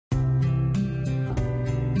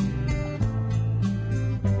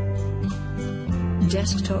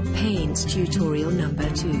Desktop Paints tutorial number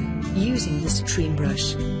 2, using the stream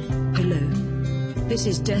brush. Hello. This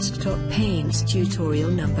is Desktop Paints tutorial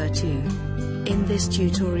number 2. In this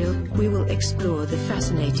tutorial, we will explore the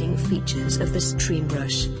fascinating features of the stream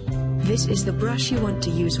brush. This is the brush you want to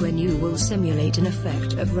use when you will simulate an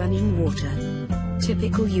effect of running water.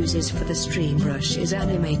 Typical uses for the stream brush is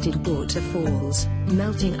animated waterfalls,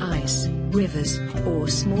 melting ice, rivers, or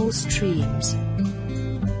small streams.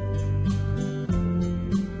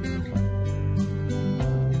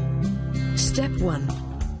 Step 1.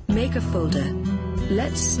 Make a folder.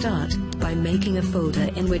 Let's start by making a folder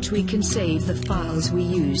in which we can save the files we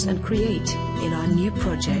use and create in our new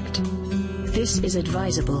project. This is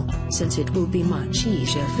advisable, since it will be much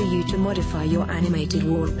easier for you to modify your animated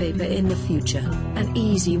wallpaper in the future, and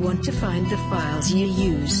easy one to find the files you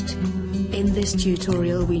used. In this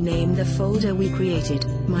tutorial we name the folder we created,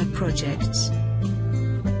 My Projects.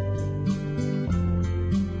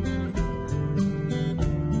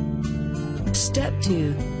 Step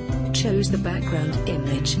 2. Choose the background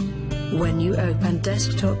image. When you open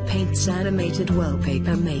Desktop Paint's Animated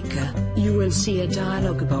Wallpaper Maker, you will see a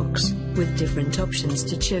dialog box with different options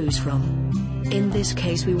to choose from. In this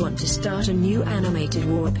case we want to start a new animated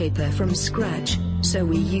wallpaper from scratch, so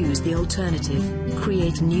we use the alternative,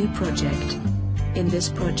 Create New Project. In this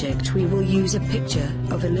project we will use a picture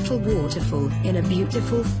of a little waterfall in a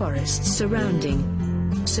beautiful forest surrounding.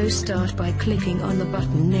 So start by clicking on the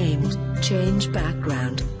button named Change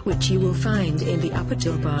Background, which you will find in the upper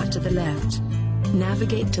toolbar to the left.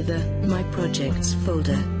 Navigate to the My Projects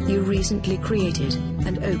folder you recently created,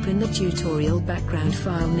 and open the tutorial background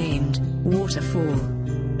file named Waterfall.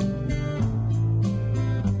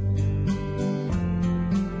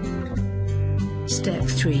 Step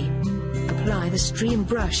 3. Apply the stream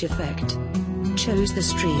brush effect. Choose the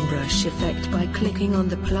stream brush effect by clicking on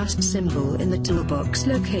the plus symbol in the toolbox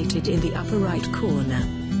located in the upper right corner.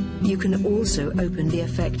 You can also open the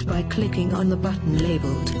effect by clicking on the button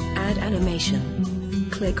labeled Add Animation.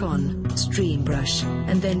 Click on Stream Brush,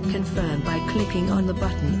 and then confirm by clicking on the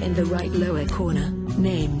button in the right lower corner,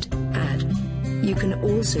 named Add. You can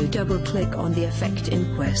also double-click on the effect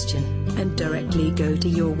in question, and directly go to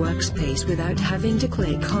your workspace without having to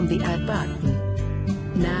click on the Add button.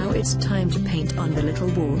 Now it's time to paint on the little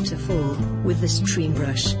waterfall with the stream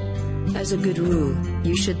brush. As a good rule,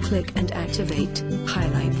 you should click and activate,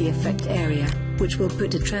 highlight the effect area, which will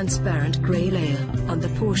put a transparent gray layer on the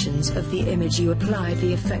portions of the image you applied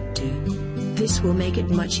the effect to. This will make it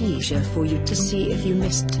much easier for you to see if you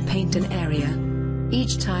missed to paint an area.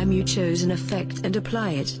 Each time you chose an effect and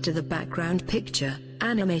apply it to the background picture,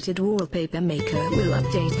 Animated Wallpaper Maker will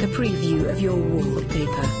update the preview of your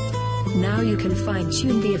wallpaper. Now you can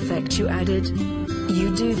fine-tune the effect you added.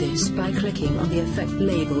 You do this by clicking on the effect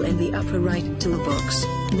label in the upper right toolbox,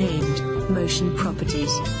 named Motion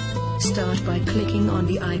Properties. Start by clicking on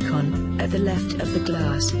the icon at the left of the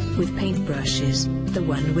glass with paintbrushes, the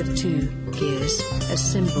one with 2 gears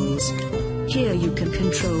as symbols. Here you can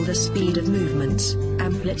control the speed of movements,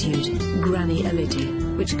 amplitude,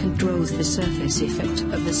 granularity, which controls the surface effect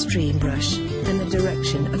of the stream brush, and the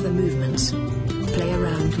direction of the movements. Play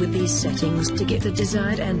around with these settings to get the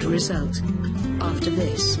desired end result. After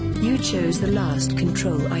this, you chose the last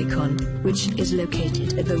control icon, which is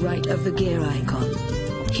located at the right of the gear icon.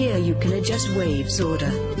 Here you can adjust waves order,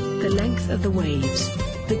 the length of the waves,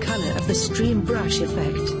 the color of the stream brush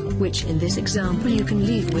effect, which in this example you can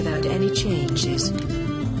leave without any changes.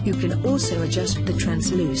 You can also adjust the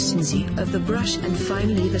translucency of the brush and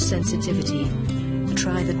finally the sensitivity.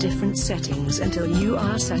 Try the different settings until you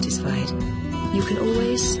are satisfied. You can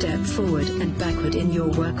always step forward and backward in your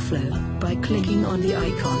workflow by clicking on the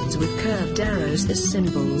icons with curved arrows as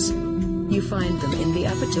symbols. You find them in the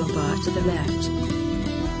upper toolbar to the left.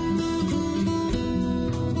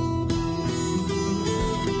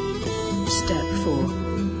 Step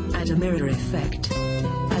 4. Add a mirror effect.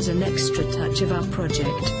 As an extra touch of our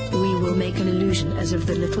project, we will make an illusion as if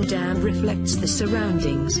the little dam reflects the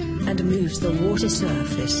surroundings and moves the water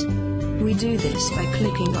surface. We do this by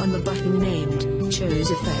clicking on the button named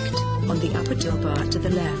Chose Effect on the upper toolbar to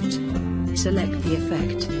the left. Select the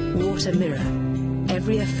effect, Water Mirror.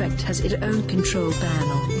 Every effect has its own control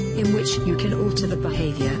panel, in which you can alter the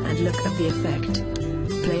behavior and look of the effect.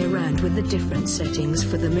 Play around with the different settings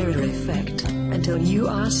for the mirror effect, until you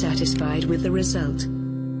are satisfied with the result.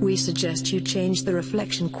 We suggest you change the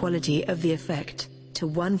reflection quality of the effect to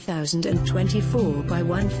 1024 by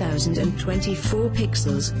 1024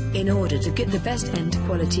 pixels, in order to get the best end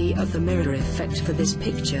quality of the mirror effect for this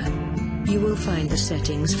picture. You will find the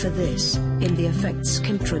settings for this in the effects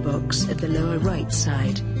control box at the lower right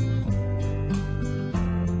side.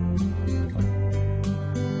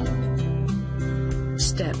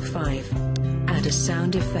 5. Add a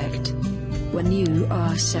sound effect. When you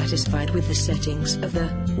are satisfied with the settings of the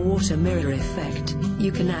water mirror effect,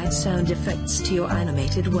 you can add sound effects to your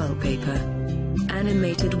animated wallpaper.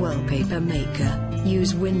 Animated Wallpaper Maker.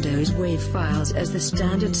 Use Windows WAV files as the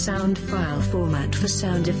standard sound file format for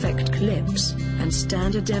sound effect clips, and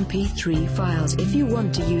standard MP3 files if you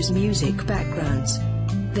want to use music backgrounds.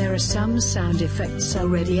 There are some sound effects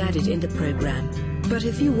already added in the program, but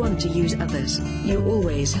if you want to use others, you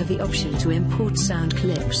always have the option to import sound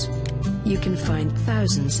clips. You can find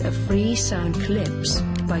thousands of free sound clips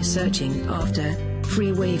by searching after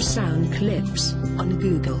free wave sound clips on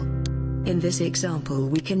Google. In this example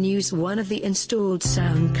we can use one of the installed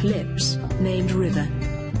sound clips, named River.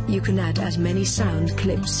 You can add as many sound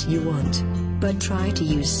clips you want, but try to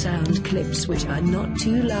use sound clips which are not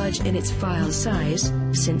too large in its file size,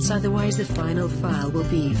 since otherwise the final file will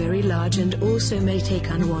be very large and also may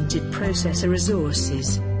take unwanted processor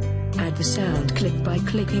resources. Add the sound clip by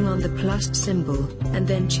clicking on the plus symbol, and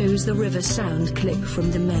then choose the River sound clip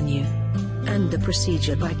from the menu. And the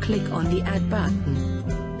procedure by click on the Add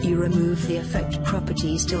button. You remove the Effect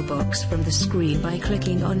Properties toolbox from the screen by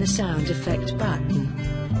clicking on the Sound Effect button.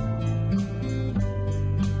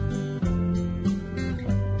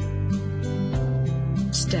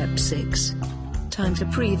 Step 6. Time to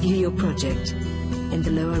preview your project. In the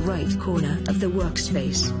lower right corner of the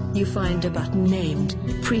workspace, you find a button named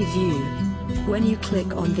Preview. When you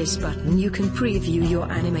click on this button you can preview your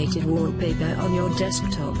animated wallpaper on your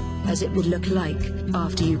desktop, as it would look like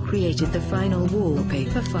after you created the final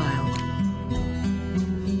wallpaper file.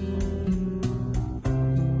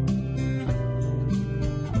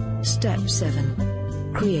 Step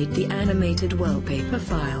 7. Create the animated wallpaper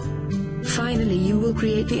file. Finally you will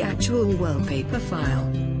create the actual wallpaper file.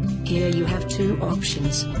 Here you have two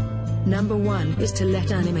options. Number 1 is to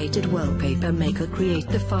let Animated Wallpaper Maker create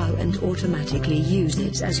the file and automatically use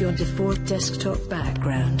it as your default desktop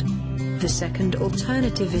background. The second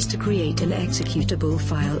alternative is to create an executable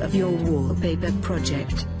file of your wallpaper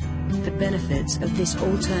project. The benefits of this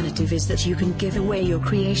alternative is that you can give away your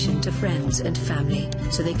creation to friends and family,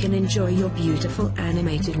 so they can enjoy your beautiful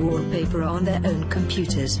animated wallpaper on their own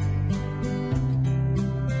computers.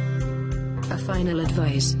 A final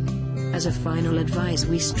advice. As a final advice,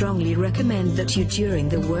 we strongly recommend that you during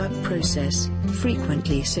the work process,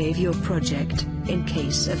 frequently save your project, in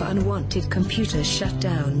case of unwanted computer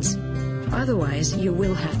shutdowns. Otherwise you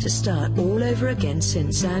will have to start all over again,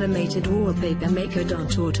 since Animated Wallpaper Maker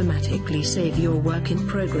don't automatically save your work in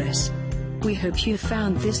progress. We hope you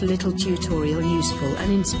found this little tutorial useful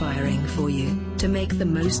and inspiring for you, to make the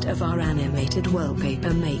most of our Animated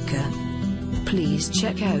Wallpaper Maker. Please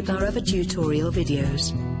check out our other tutorial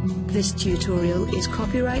videos. This tutorial is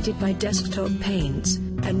copyrighted by Desktop Paints,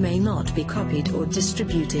 and may not be copied or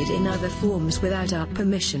distributed in other forms without our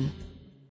permission.